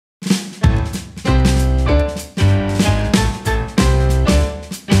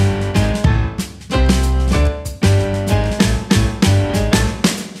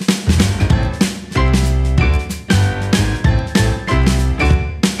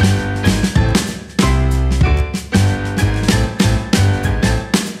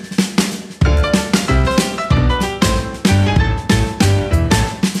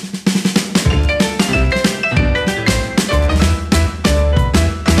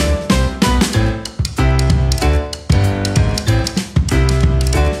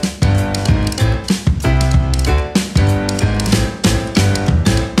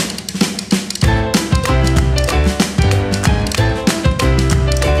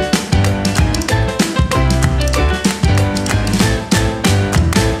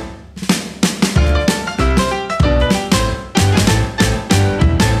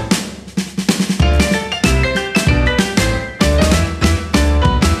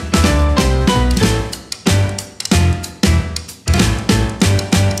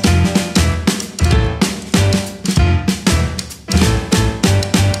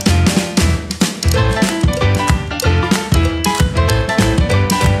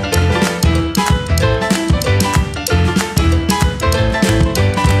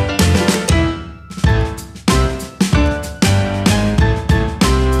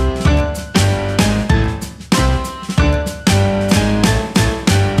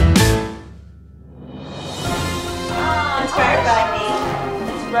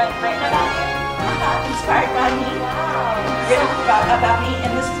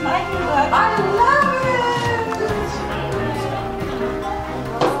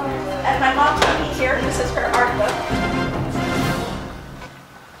here. This is her art book.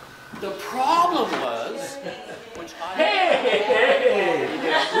 The problem was, which I... Hey!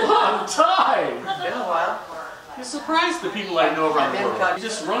 Long time! Been a while. You're surprised the people I know around the world. You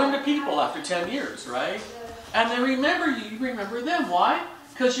just run into people after 10 years, right? And they remember you. You remember them. Why?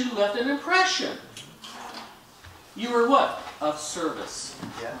 Because you left an impression. You were what? Of service.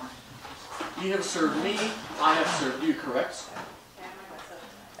 Yeah. You have served me. I have served you, correct?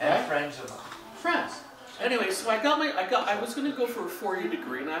 And Right? friends of mine. Friends. Anyway, so I was going to go for a 4-year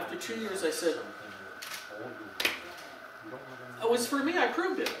degree, and after 2 years I said, it was for me, I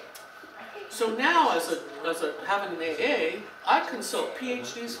proved it. So now, as having an AA, I consult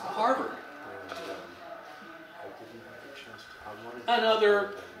PhDs from Harvard and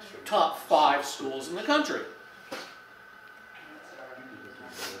other top 5 schools in the country.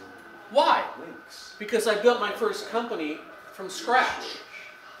 Why? Because I built my first company from scratch.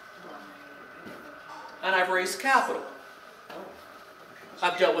 And I've raised capital.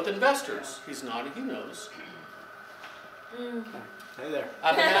 I've dealt with investors. He's nodding, he knows. Hey there.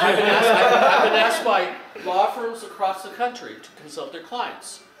 I've been asked by law firms across the country to consult their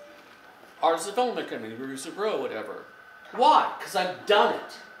clients. Artist Development Company, Reviews of Row, whatever. Why? Because I've done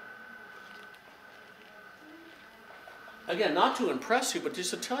it. Again, not to impress you, but just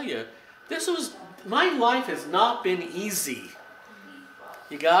to tell you, my life has not been easy.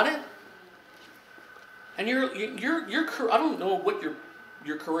 You got it? And I don't know what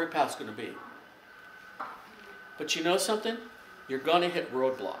your career path's going to be. But you know something? You're going to hit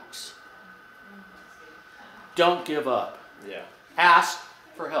roadblocks. Don't give up. Yeah. Ask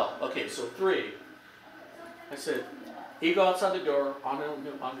for help. Okay, so 3. I said, ego outside the door, honor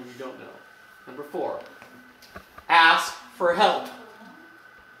you don't know. Number 4, ask for help.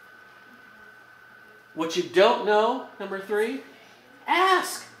 What you don't know, number 3,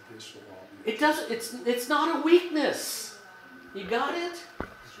 ask. It's not a weakness. You got it?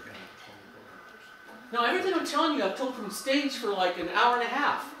 Now, everything I'm telling you, I've told from stage for like an hour and a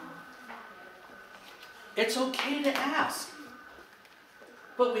half. It's okay to ask.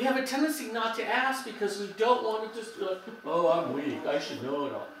 But we have a tendency not to ask because we don't want to just be like, oh, I'm weak. I should know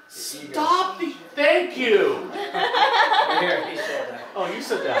it all. Stop the... Thank you. Here, he said that. Oh, you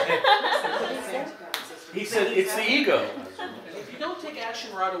said that. He said it's the ego. If you don't take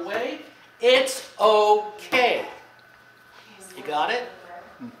action right away, it's okay. You got it?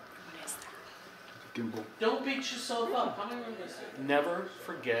 Don't beat yourself up. How many remember this? Never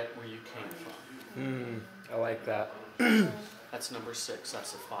forget where you came from. I like that. That's number 6.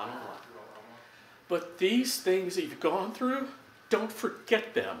 That's the final one. But these things that you've gone through, don't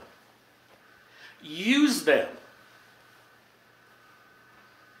forget them. Use them.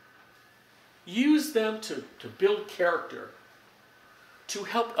 Use them to build character, to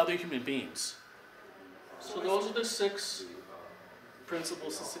help other human beings. So those are the 6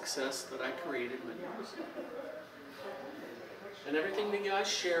 principles of success that I created when you was. And everything that you guys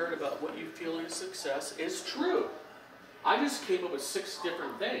shared about what you feel is success is true. I just came up with 6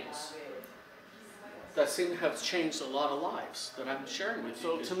 different things that seem to have changed a lot of lives that I'm sharing with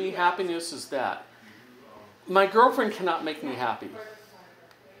you. So to me, happiness is that. My girlfriend cannot make me happy.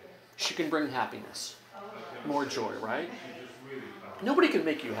 She can bring happiness, more joy, right? Nobody can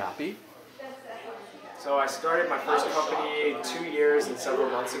make you happy. So I started my first company 2 years and several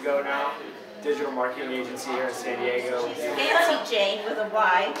months ago now. Digital marketing agency here in San Diego. Nancy Jane with a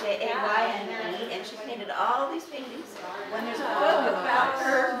Y, Jayne, and she painted all these paintings. When there's a book about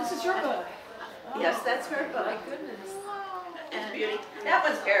her. This is your book. Yes, that's her book. My goodness. And beauty. That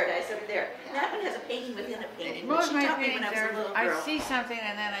one's Paradise up there. And that one has a painting within a painting. Most She of my taught me when paintings I was a are, little I girl. see something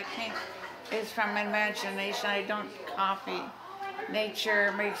and then I paint. It's from imagination. I don't copy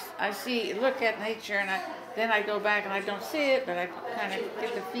nature. I look at nature and then I go back and I don't see it, but I kind of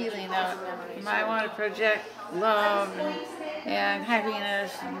get the feeling of it. I want to project love and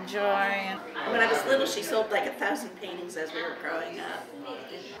happiness and joy. And When I was little, she sold like 1,000 paintings as we were growing up.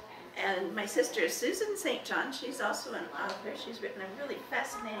 And my sister, Susan St. John, she's also an author. She's written a really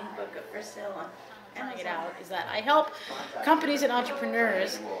fascinating book for sale on Amazon. Is that I help companies and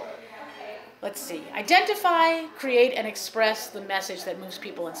entrepreneurs, let's see, identify, create, and express the message that moves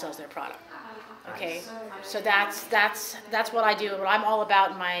people and sells their product. Okay, so that's what I do. What I'm all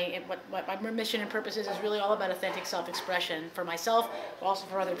about, what my mission and purpose is really all about authentic self-expression for myself, but also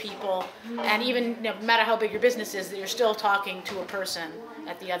for other people. And even no matter how big your business is, that you're still talking to a person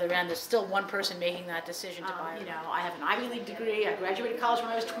at the other end. There's still one person making that decision to buy. I have an Ivy League degree. I graduated college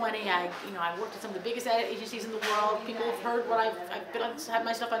when I was 20. I worked at some of the biggest ad agencies in the world. People have heard what I've been on, had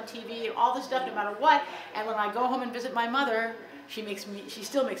my stuff on TV, and all this stuff, no matter what. And when I go home and visit my mother, she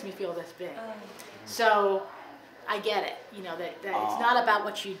still makes me feel this big. So I get it, you know, that it's not about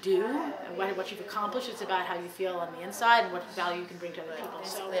what you do and what you've accomplished, it's about how you feel on the inside and what value you can bring to other people.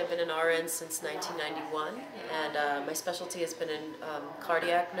 So Basically, I've been an RN since 1991, and my specialty has been in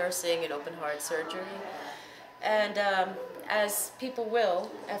cardiac nursing and open heart surgery. And as people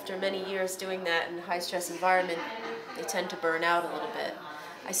will, after many years doing that in a high-stress environment, they tend to burn out a little bit.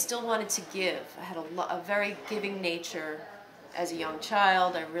 I still wanted to give. I had a very giving nature as a young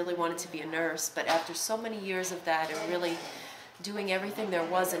child. I really wanted to be a nurse, but after so many years of that and really doing everything there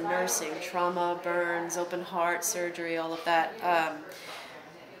was in nursing, trauma, burns, open heart surgery, all of that,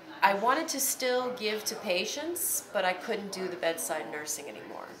 I wanted to still give to patients, but I couldn't do the bedside nursing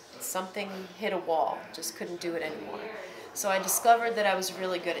anymore. Something hit a wall, just couldn't do it anymore. So I discovered that I was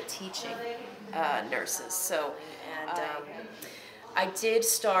really good at teaching nurses. So, I did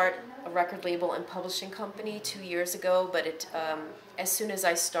start a record label and publishing company 2 years ago, but as soon as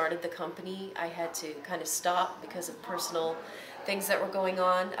I started the company, I had to kind of stop because of personal things that were going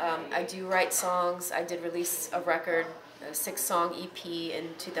on. I do write songs. I did release a record, a 6-song EP in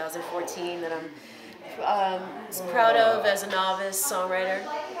 2014 that I'm proud of as a novice songwriter,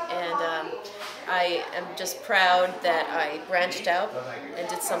 and I am just proud that I branched out and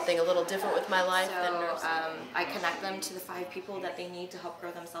did something a little different with my life. So I connect them to the 5 people that they need to help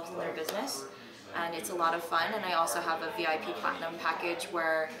grow themselves in their business, and it's a lot of fun. And I also have a VIP Platinum package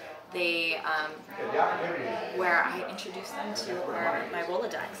where they where I introduce them to my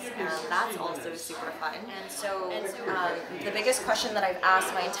Rolodex, and that's also super fun. And so the biggest question that I've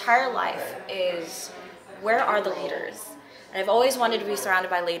asked my entire life is, where are the leaders? And I've always wanted to be surrounded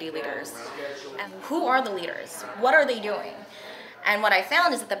by lady leaders. And who are the leaders? What are they doing? And what I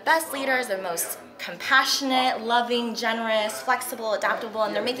found is that the best leaders are the most compassionate, loving, generous, flexible, adaptable,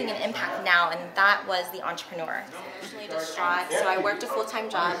 and they're making an impact now, and that was the entrepreneur. Usually distraught, so I worked a full-time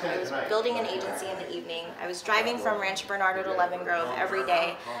job. I was building an agency in the evening. I was driving from Rancho Bernardo to Levin Grove every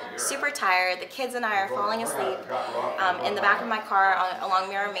day, super tired. The kids and I are falling asleep in the back of my car along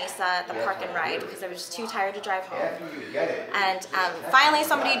Mira Mesa at the park and ride because I was just too tired to drive home. And finally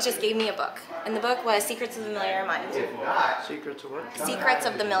somebody just gave me a book, and the book was Secrets of the Millionaire Mind. Secrets of what? Secrets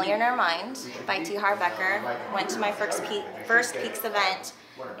of the Millionaire Mind by T. Harv Eker. Went to my first Peaks event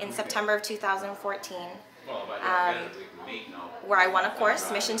in September of 2014, where I won a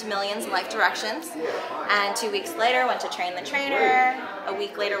course, Mission to Millions, Life Directions, and 2 weeks later went to Train the Trainer. A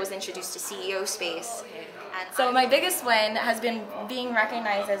week later was introduced to CEO Space. And so my biggest win has been being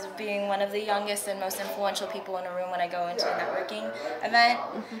recognized as being one of the youngest and most influential people in a room when I go into a networking event,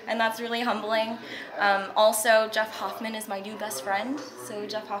 and that's really humbling. Also, Jeff Hoffman is my new best friend, so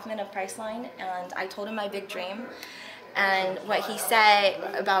Jeff Hoffman of Priceline, and I told him my big dream. And what he said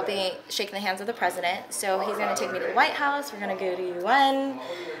about shaking the hands of the president. So he's going to take me to the White House, we're going to go to UN,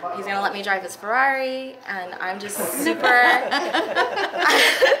 he's going to let me drive his Ferrari, and I'm just super...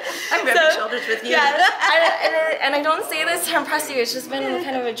 I'm rubbing shoulders with you. Yeah, and I don't say this to impress you, it's just been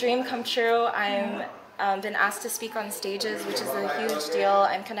kind of a dream come true. I've been asked to speak on stages, which is a huge deal.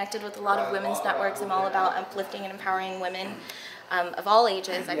 I'm connected with a lot of women's networks. I'm all about uplifting and empowering women of all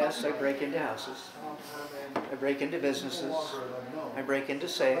ages. Yes, I break into houses. I break into businesses. I break into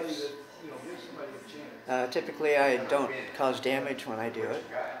safes. Typically, I don't cause damage when I do it.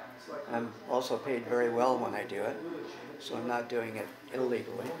 I'm also paid very well when I do it, so I'm not doing it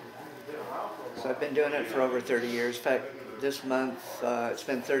illegally. So I've been doing it for over 30 years. In fact, this month, it's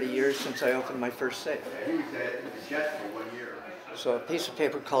been 30 years since I opened my first safe. So a piece of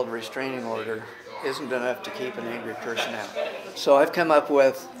paper called a restraining order isn't enough to keep an angry person out. So I've come up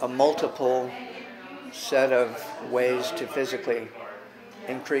with a multiple set of ways to physically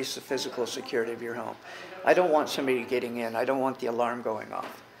increase the physical security of your home. I don't want somebody getting in. I don't want the alarm going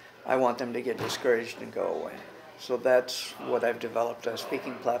off. I want them to get discouraged and go away. So that's what I've developed a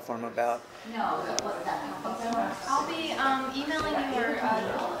speaking platform about. I'll be emailing you or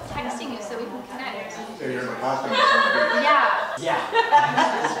texting you so we can connect. So you're in the conference? Yeah. Yeah.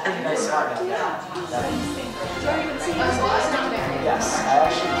 It's a pretty nice spot down there. Yes, I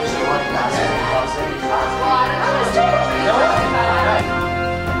actually just joined last week. I was in.